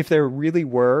if there really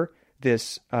were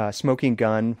this smoking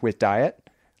gun with diet,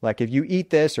 if you eat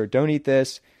this or don't eat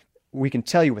this, we can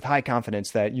tell you with high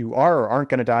confidence that you are or aren't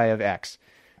going to die of X.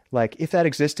 If that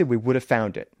existed, we would have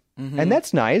found it. And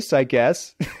that's nice, I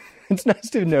guess. It's nice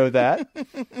to know that.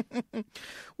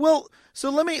 Well, so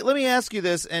let me ask you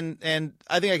this, and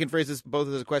I think I can phrase this both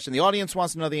as a question the audience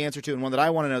wants to know the answer to, and one that I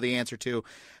want to know the answer to.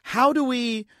 How do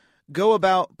we go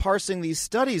about parsing these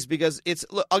studies? Because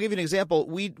look, I'll give you an example.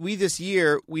 We this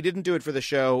year, we didn't do it for the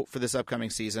show for this upcoming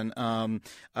season,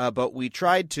 but we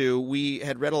tried to. We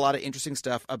had read a lot of interesting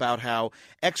stuff about how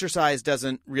exercise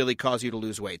doesn't really cause you to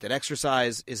lose weight, that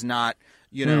exercise is not,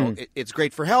 it's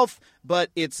great for health, but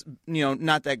it's,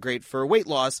 not that great for weight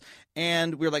loss.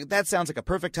 And we were like, that sounds like a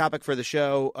perfect topic for the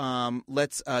show.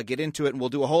 Let's get into it, and we'll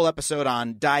do a whole episode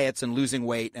on diets and losing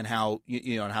weight and how,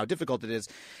 and how difficult it is.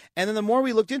 And then the more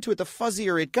we looked into it, the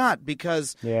fuzzier it got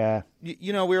because, we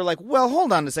were like, well,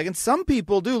 hold on a second. Some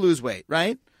people do lose weight,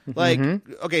 right?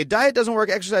 Okay, diet doesn't work,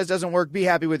 exercise doesn't work, be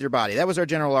happy with your body. That was our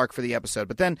general arc for the episode.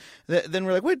 But then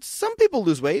we're like, wait, some people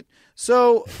lose weight.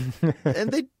 So,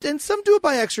 and some do it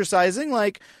by exercising.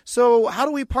 So how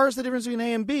do we parse the difference between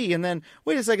A and B? And then,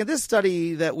 wait a second, this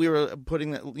study that we were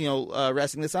putting,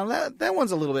 resting this on, that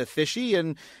one's a little bit fishy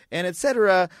and et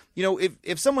cetera.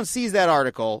 If someone sees that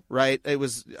article, right, it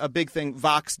was a big thing.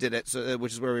 Vox did it,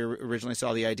 which is where we originally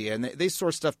saw the idea. And they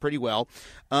source stuff pretty well,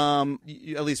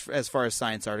 at least as far as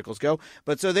science articles go.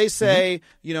 But so they say,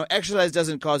 exercise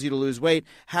doesn't cause you to lose weight.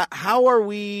 How are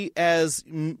we as,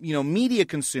 media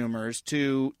consumers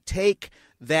to take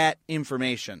that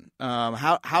information?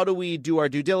 How do we do our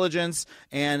due diligence,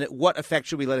 and what effect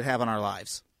should we let it have on our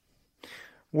lives?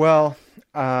 Well,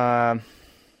 I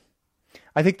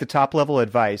think the top level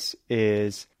advice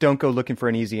is don't go looking for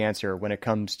an easy answer when it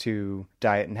comes to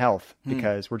diet and health,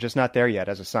 because we're just not there yet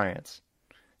as a science.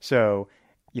 So,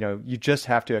 you just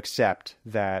have to accept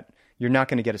that you're not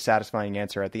going to get a satisfying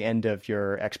answer at the end of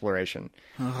your exploration.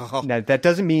 Oh. Now, that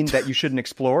doesn't mean that you shouldn't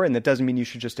explore, and that doesn't mean you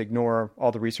should just ignore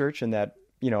all the research and that,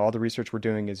 all the research we're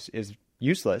doing is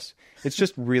useless. It's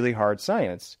just really hard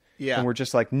science. Yeah. And we're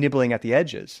just nibbling at the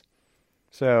edges.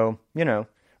 So,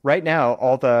 right now,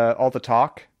 all the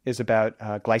talk is about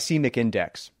glycemic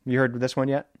index. You heard this one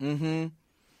yet? Mm-hmm.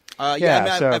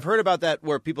 I've heard about that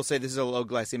where people say this is a low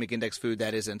glycemic index food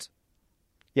that isn't.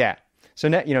 Yeah. So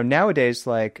nowadays,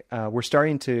 we're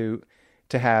starting to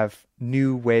have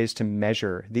new ways to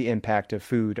measure the impact of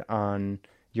food on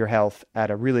your health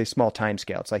at a really small time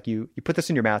scale. It's like you put this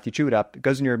in your mouth, you chew it up, it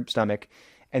goes in your stomach,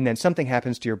 and then something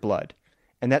happens to your blood.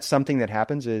 And that something that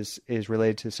happens is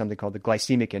related to something called the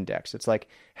glycemic index. It's like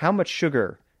how much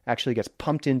sugar actually gets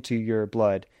pumped into your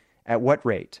blood at what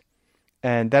rate.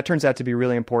 And that turns out to be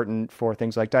really important for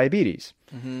things like diabetes.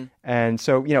 Mm-hmm. And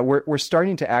so, we're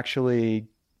starting to actually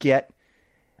get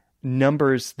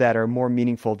numbers that are more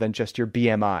meaningful than just your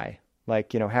BMI.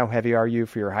 How heavy are you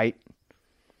for your height?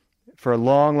 For a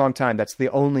long, long time, that's the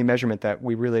only measurement that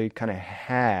we really kind of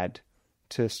had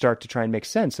to start to try and make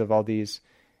sense of all these,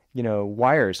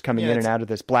 wires coming in and out of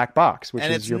this black box, which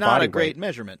is your body weight. And it's not a great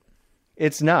measurement.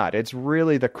 It's not. It's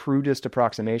really the crudest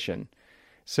approximation.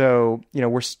 So,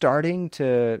 we're starting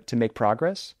to make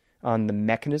progress on the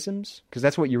mechanisms, because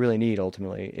that's what you really need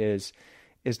ultimately is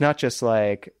not just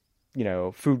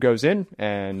food goes in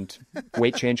and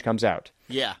weight change comes out.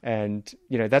 Yeah. And,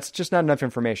 that's just not enough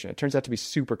information. It turns out to be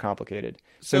super complicated.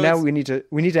 So So now we need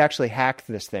to actually hack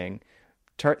this thing,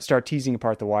 start teasing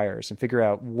apart the wires and figure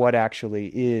out what actually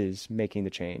is making the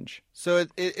change. So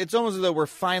it's almost as though we're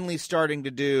finally starting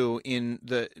to do in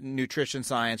the nutrition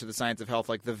science or the science of health,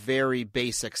 like the very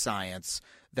basic science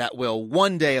that will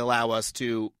one day allow us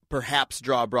to perhaps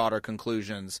draw broader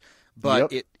conclusions.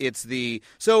 But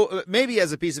so maybe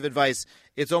as a piece of advice,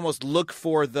 it's almost look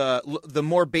for the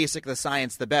more basic the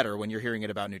science, the better when you're hearing it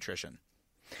about nutrition.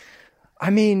 I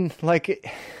mean,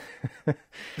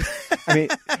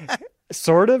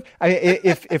 sort of.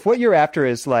 If what you're after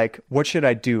is like, what should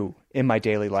I do in my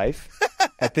daily life?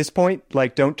 At this point,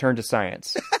 don't turn to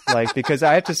science. Because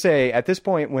I have to say, at this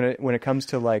point, when it comes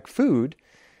to food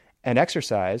and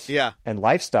exercise and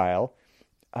lifestyle,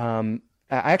 I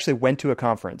actually went to a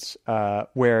conference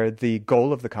where the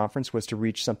goal of the conference was to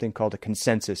reach something called a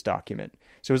consensus document.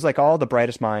 So it was all the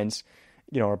brightest minds,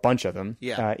 a bunch of them,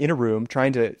 in a room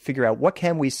trying to figure out what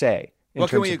can we say in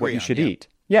terms of what you should eat.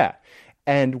 Yeah.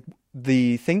 And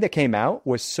the thing that came out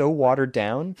was so watered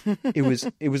down, it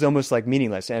was almost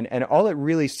meaningless. And all it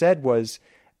really said was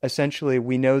essentially,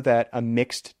 we know that a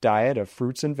mixed diet of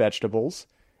fruits and vegetables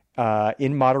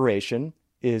in moderation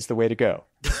is the way to go.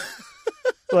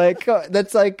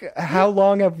 That's how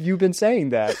long have you been saying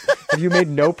that? Have you made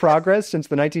no progress since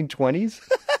the 1920s?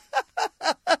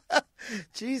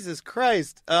 Jesus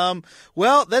Christ.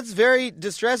 Well, that's very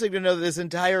distressing to know that this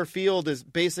entire field is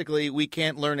basically, we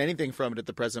can't learn anything from it at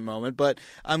the present moment. But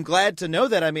I'm glad to know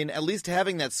that. I mean, at least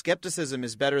having that skepticism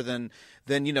is better than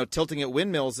tilting at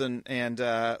windmills and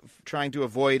trying to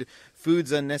avoid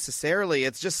foods unnecessarily.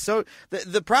 It's just so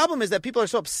the problem is that people are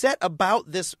so upset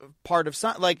about this part of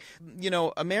science.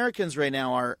 Americans right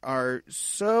now are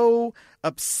so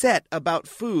upset about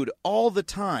food all the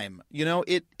time.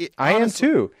 I am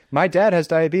too. My dad has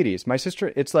diabetes. My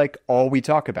sister, it's all we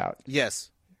talk about. Yes.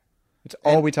 It's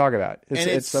all we talk about. We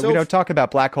don't talk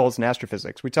about black holes and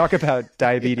astrophysics. We talk about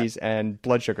diabetes and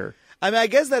blood sugar. I mean, I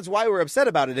guess that's why we're upset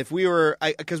about it. If we were,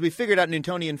 because we figured out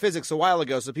Newtonian physics a while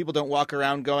ago, so people don't walk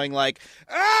around going "Oh,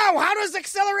 how does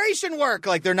acceleration work?"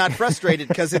 They're not frustrated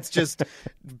because it's just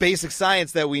basic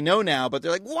science that we know now. But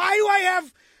they're like, "Why do I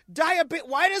have diabetes?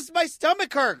 Why does my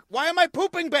stomach hurt? Why am I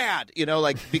pooping bad?"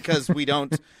 Because we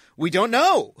don't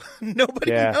know.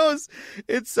 Nobody knows.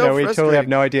 It's so frustrating. We totally have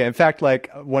no idea. In fact,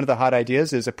 one of the hot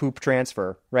ideas is a poop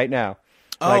transfer right now.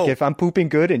 If I'm pooping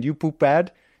good and you poop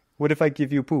bad, what if I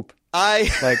give you poop?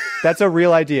 That's a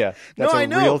real idea. That's a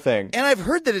real thing. And I've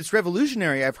heard that it's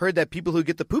revolutionary. I've heard that people who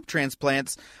get the poop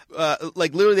transplants,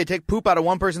 literally they take poop out of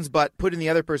one person's butt, put it in the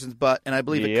other person's butt, and I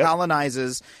believe it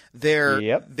colonizes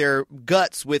their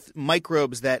guts with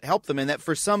microbes that help them. And that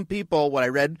for some people, what I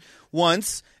read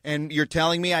once, and you're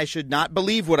telling me I should not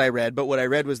believe what I read, but what I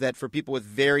read was that for people with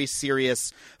very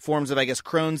serious forms of, I guess,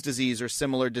 Crohn's disease or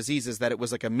similar diseases, that it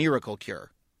was like a miracle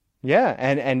cure. Yeah,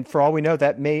 and for all we know,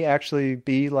 that may actually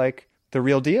be the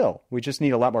real deal. We just need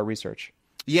a lot more research.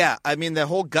 Yeah, I mean, the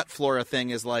whole gut flora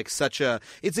thing is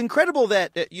it's incredible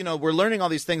that, we're learning all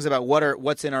these things about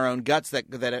what's in our own guts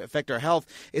that affect our health.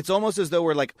 It's almost as though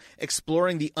we're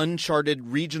exploring the uncharted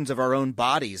regions of our own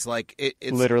bodies.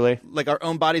 It's literally our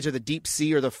own bodies are the deep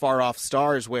sea or the far off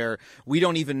stars where we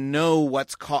don't even know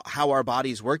how our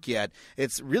bodies work yet.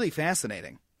 It's really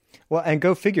fascinating. Well, and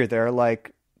go figure, there are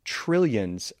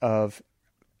trillions of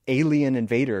alien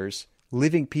invaders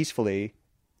living peacefully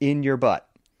in your butt.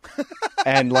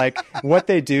 And what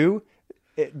they do,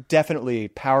 it definitely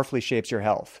powerfully shapes your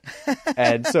health.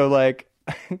 And so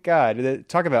God,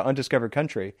 talk about undiscovered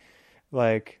country.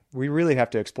 We really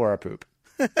have to explore our poop.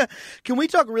 Can we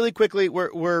talk really quickly?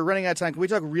 We're running out of time. Can we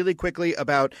talk really quickly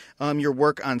about your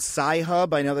work on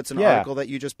Sci-Hub? I know that's an article that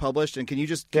you just published. And can you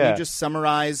just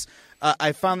summarize?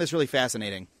 I found this really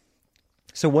fascinating.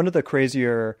 So one of the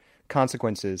crazier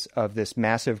consequences of this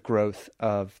massive growth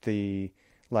of the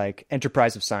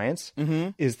enterprise of science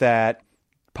is that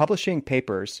publishing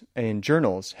papers in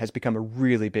journals has become a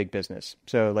really big business.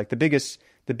 So the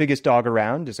biggest dog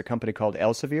around is a company called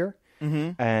Elsevier,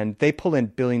 and they pull in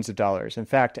billions of dollars. In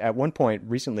fact, at one point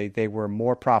recently, they were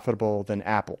more profitable than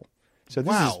Apple. So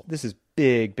this is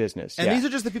big business. And these are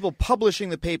just the people publishing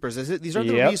the papers. These aren't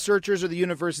the researchers or the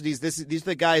universities. These are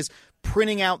the guys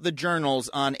printing out the journals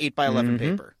on 8x11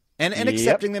 paper and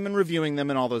accepting them and reviewing them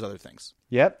and all those other things.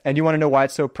 Yep. And you want to know why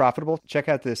it's so profitable? Check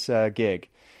out this gig.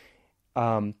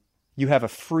 You have a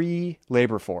free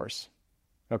labor force,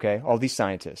 okay? All these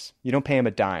scientists. You don't pay them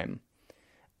a dime.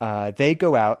 They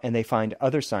go out and they find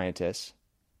other scientists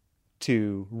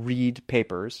to read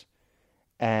papers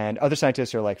And other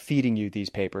scientists are like feeding you these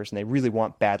papers, and they really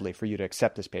want badly for you to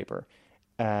accept this paper.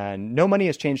 And no money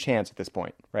has changed hands at this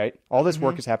point, right? All this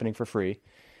work is happening for free.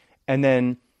 And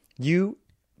then you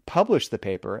publish the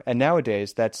paper, and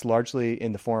nowadays that's largely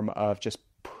in the form of just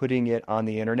putting it on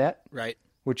the internet, Right.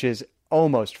 which is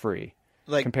almost free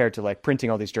Like, compared to like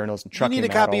printing all these journals and you trucking need a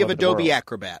them out copy all of over the Adobe world.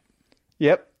 Acrobat.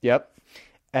 Yep.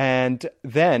 And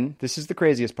then, this is the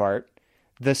craziest part,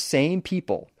 the same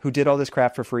people who did all this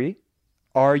crap for free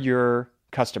are your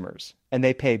customers, and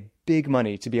they pay big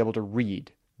money to be able to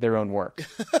read their own work.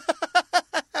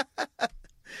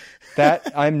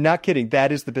 That, I'm not kidding.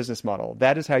 That is the business model.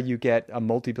 That is how you get a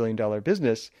multi-billion-dollar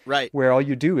business, Right. where all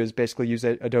you do is basically use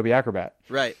Adobe Acrobat.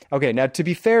 Right. Okay, now to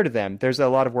be fair to them, there's a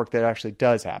lot of work that actually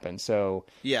does happen. So,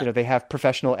 Yeah. they have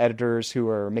professional editors who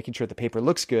are making sure the paper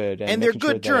looks good. And they're making sure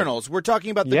good that journals. We're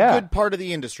talking about the Yeah. good part of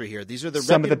the industry here. These are the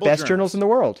some of the reputable best journals in the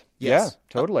world. Yes. Yeah,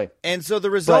 totally. And so the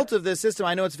result of this system,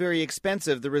 I know it's very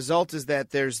expensive. The result is that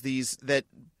that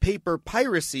paper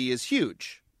piracy is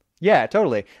huge. Yeah,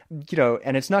 totally.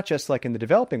 And it's not just like in the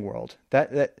developing world.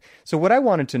 So what I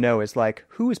wanted to know is like,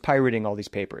 who is pirating all these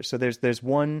papers? So there's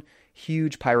one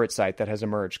huge pirate site that has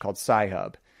emerged called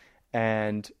Sci-Hub,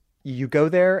 and you go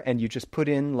there and you just put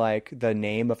in like the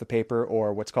name of the paper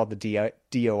or what's called the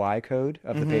DOI code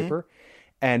of the paper,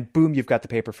 and boom, you've got the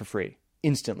paper for free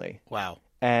instantly. Wow.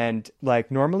 And like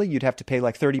normally you'd have to pay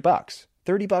like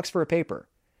 $30 for a paper.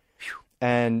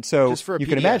 And so Just for a you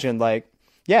can PDF. imagine like,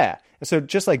 yeah. So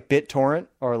just like BitTorrent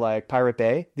or like Pirate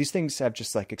Bay, these things have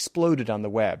just like exploded on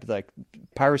the web. Like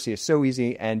piracy is so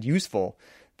easy and useful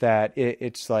that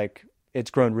it's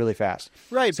grown really fast.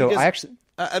 Right. So because, I actually,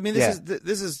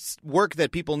 this is work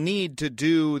that people need to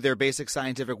do their basic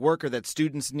scientific work, or that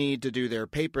students need to do their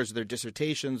papers, or their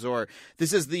dissertations, or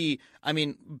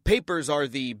papers are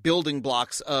the building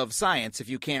blocks of science. If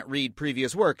you can't read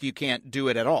previous work, you can't do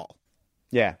it at all.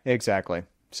 yeah, exactly.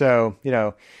 So,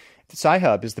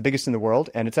 Sci-Hub is the biggest in the world,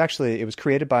 and it was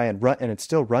created by and it's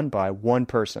still run by one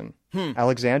person,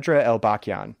 Alexandra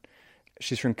Elbakyan.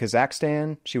 She's from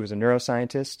Kazakhstan. She was a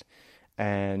neuroscientist,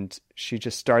 and she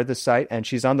just started the site, and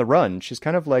she's on the run. She's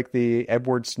kind of like the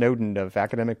Edward Snowden of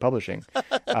academic publishing,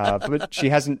 but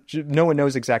no one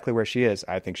knows exactly where she is.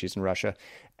 I think she's in Russia.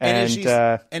 And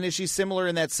is she similar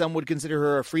in that some would consider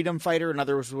her a freedom fighter, and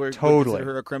others would consider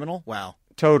her a criminal? Wow.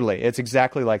 Totally. It's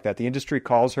exactly like that. The industry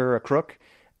calls her a crook.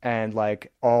 And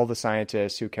like all the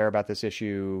scientists who care about this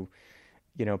issue,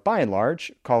 by and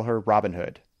large, call her Robin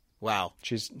Hood. Wow.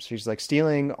 She's like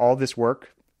stealing all this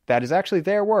work that is actually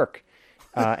their work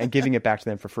and giving it back to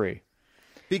them for free.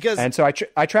 And so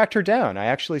I tracked her down. I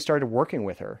actually started working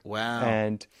with her. Wow.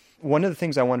 And one of the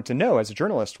things I wanted to know as a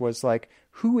journalist was like,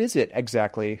 who is it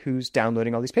exactly who's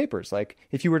downloading all these papers? Like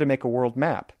if you were to make a world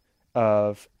map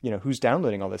of, who's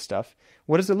downloading all this stuff,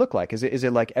 what does it look like? Is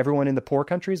it like everyone in the poor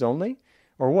countries only?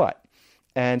 Or what?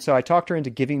 And so I talked her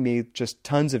into giving me just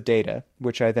tons of data,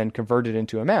 which I then converted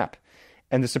into a map.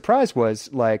 And the surprise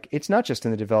was like, it's not just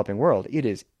in the developing world. It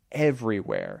is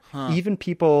everywhere. Even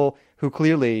people who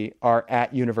clearly are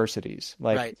at universities.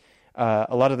 Like Right.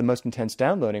 A lot of the most intense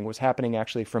downloading was happening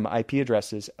actually from IP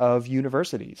addresses of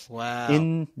universities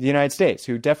in the United States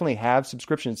who definitely have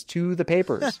subscriptions to the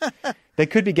papers. They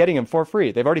could be getting them for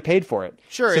free. They've already paid for it.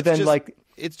 Sure. So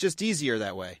it's just easier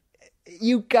that way.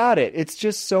 You got it. It's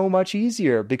just so much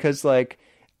easier because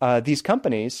these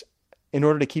companies, in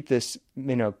order to keep this,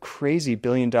 crazy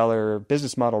billion-dollar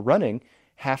business model running,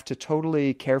 have to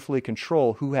totally carefully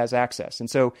control who has access. And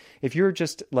so if you're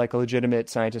just like a legitimate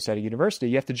scientist at a university,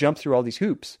 you have to jump through all these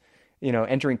hoops,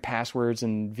 entering passwords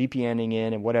and VPNing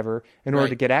in and whatever in order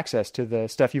to get access to the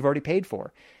stuff you've already paid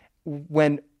for.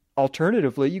 When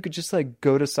alternatively, you could just like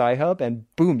go to Sci-Hub and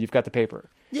boom, you've got the paper.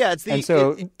 Yeah, it's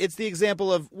the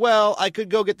example of, well, I could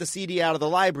go get the CD out of the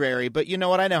library, but you know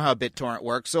what? I know how BitTorrent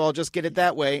works, so I'll just get it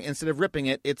that way. Instead of ripping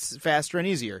it, it's faster and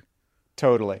easier.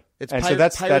 Totally. It's so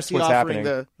that's piracy what's offering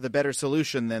happening. the better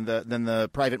solution than the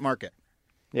private market.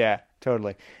 Yeah,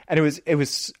 totally. And it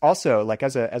was also like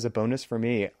as a bonus for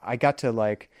me, I got to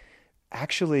like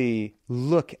actually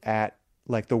look at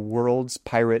like the world's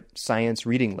pirate science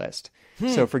reading list.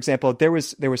 So for example, there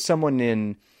was someone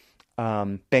in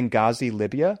Benghazi,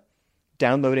 Libya,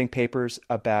 downloading papers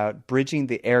about bridging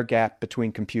the air gap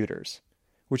between computers,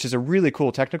 which is a really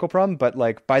cool technical problem. But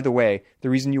like, by the way, the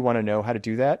reason you want to know how to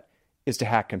do that is to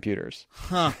hack computers.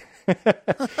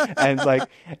 And like,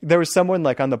 there was someone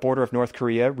like on the border of North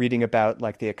Korea reading about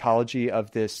like the ecology of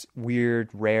this weird,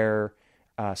 rare,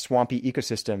 swampy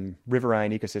ecosystem,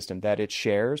 riverine ecosystem that it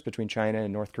shares between China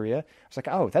and North Korea. I was like,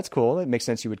 oh, that's cool. It makes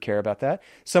sense you would care about that.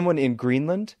 Someone in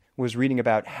Greenland was reading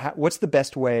about what's the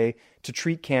best way to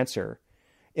treat cancer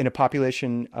in a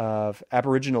population of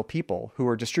Aboriginal people who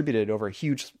are distributed over a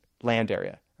huge land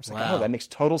area. I was like, Wow. oh, that makes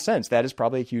total sense. That is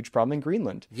probably a huge problem in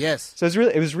Greenland. Yes. So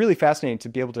it was really fascinating to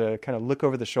be able to kind of look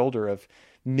over the shoulder of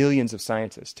millions of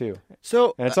scientists too.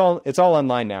 So And it's all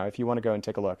online now if you want to go and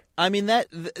take a look. I mean, that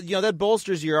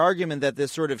bolsters your argument that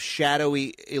this sort of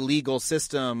shadowy illegal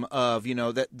system of,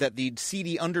 that the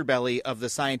seedy underbelly of the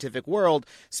scientific world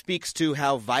speaks to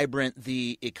how vibrant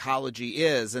the ecology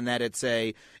is, and that it's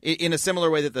in a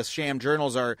similar way that the sham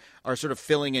journals are sort of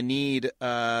filling a need.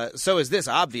 So is this,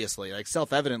 obviously, like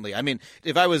self-evidently. I mean,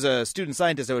 if I was a student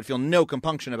scientist, I would feel no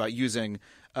compunction about using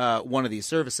one of these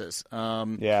services.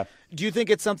 Yeah. Do you think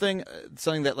it's something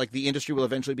that like the industry will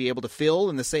eventually be able to fill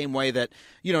in the same way that,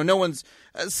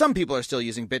 some people are still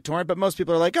using BitTorrent, but most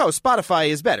people are like, oh, Spotify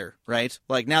is better, right?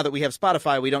 Like now that we have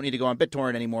Spotify, we don't need to go on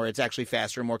BitTorrent anymore. It's actually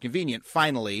faster and more convenient.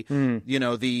 Finally,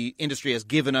 the industry has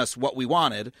given us what we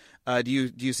wanted. Do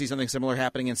you see something similar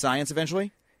happening in science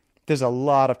eventually? There's a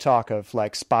lot of talk of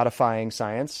like Spotifying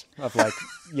science, of like,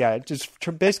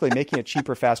 basically making it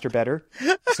cheaper, faster, better,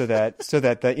 so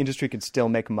that the industry could still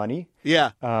make money.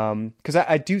 Yeah. Because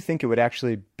I do think it would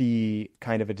actually be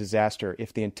kind of a disaster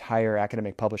if the entire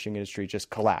academic publishing industry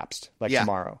just collapsed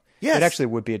tomorrow. Yes. It actually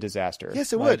would be a disaster.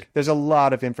 Yes, it would. There's a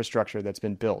lot of infrastructure that's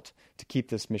been built to keep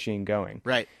this machine going.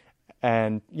 Right.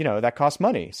 And, that costs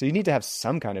money. So you need to have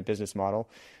some kind of business model.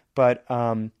 But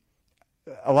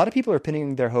a lot of people are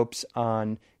pinning their hopes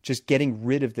on just getting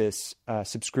rid of this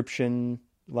subscription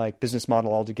business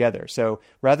model altogether. So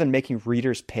rather than making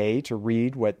readers pay to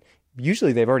read what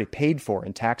usually they've already paid for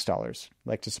in tax dollars,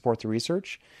 like to support the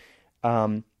research,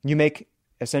 you make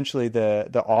essentially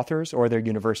the authors or their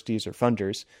universities or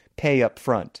funders pay up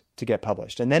front to get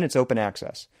published. And then it's open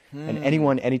access. And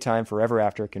anyone, anytime, forever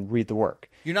after can read the work.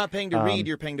 You're not paying to read,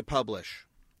 you're paying to publish.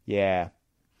 Yeah.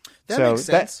 That makes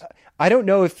sense. I don't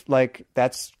know if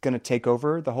that's going to take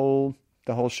over the whole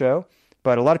show,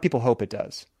 but a lot of people hope it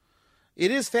does.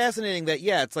 It is fascinating that,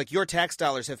 it's like your tax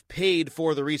dollars have paid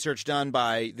for the research done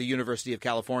by the University of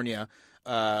California.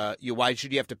 Why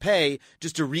should you have to pay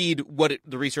just to read what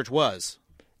the research was?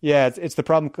 Yeah, it's the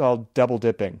problem called double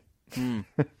dipping. All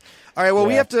right, well,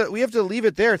 we have to leave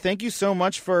it there. Thank you so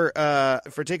much for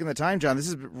taking the time, John. This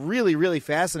is really, really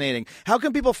fascinating. How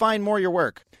can people find more of your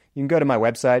work? You can go to my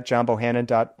website,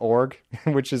 johnbohannon.org,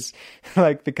 which is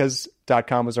because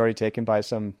 .com was already taken by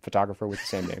some photographer with the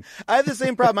same name. I have the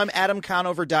same problem. I'm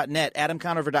adamconover.net.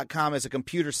 Adamconover.com is a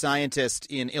computer scientist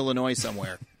in Illinois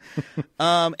somewhere.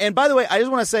 And by the way, I just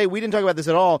want to say, we didn't talk about this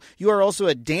at all. You are also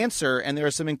a dancer, and there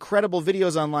are some incredible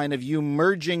videos online of you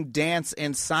merging dance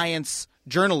and science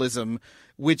journalism,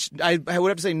 which I would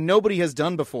have to say nobody has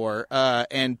done before,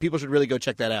 and people should really go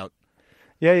check that out.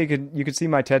 Yeah, you could see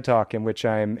my TED Talk in which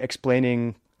I'm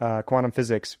explaining quantum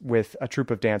physics with a troupe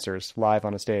of dancers live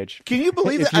on a stage. Can you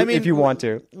believe that? If you want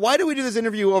to. Why do we do this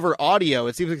interview over audio?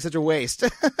 It seems like such a waste.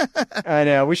 I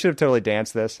know. We should have totally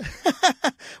danced this.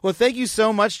 Well, thank you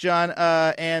so much, John.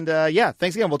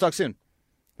 Thanks again. We'll talk soon.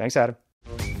 Thanks, Adam.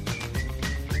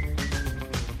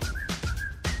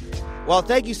 Well,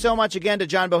 thank you so much again to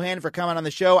John Bohannon for coming on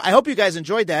the show. I hope you guys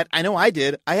enjoyed that. I know I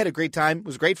did. I had a great time. It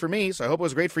was great for me, so I hope it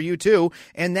was great for you too.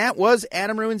 And that was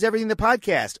Adam Ruins Everything, the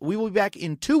podcast. We will be back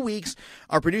in 2 weeks.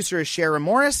 Our producer is Sharon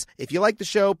Morris. If you like the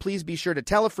show, please be sure to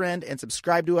tell a friend and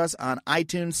subscribe to us on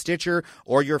iTunes, Stitcher,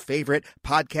 or your favorite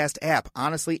podcast app.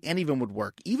 Honestly, any of them would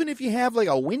work. Even if you have like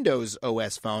a Windows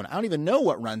OS phone. I don't even know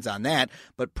what runs on that,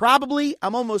 but probably,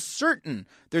 I'm almost certain,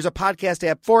 there's a podcast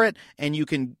app for it, and you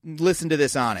can listen to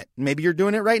this on it. Maybe you're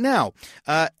doing it right now.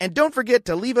 And don't forget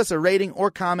to leave us a rating or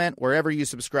comment wherever you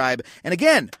subscribe. And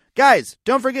again, guys,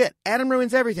 don't forget, Adam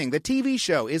Ruins Everything, the TV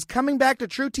show, is coming back to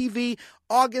True TV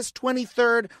August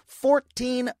 23rd.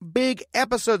 14 big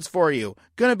episodes for you.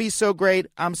 Gonna be so great.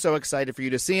 I'm so excited for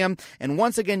you to see them. And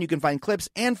once again, you can find clips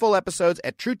and full episodes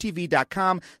at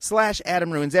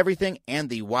truetv.com/Adam Ruins Everything and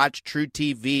the Watch True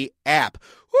TV app.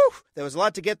 Whew, there was a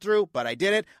lot to get through, but I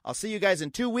did it. I'll see you guys in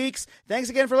 2 weeks. Thanks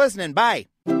again for listening. Bye.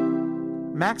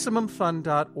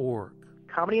 MaximumFun.org.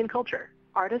 Comedy and culture.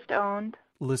 Artist owned.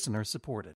 Listener supported.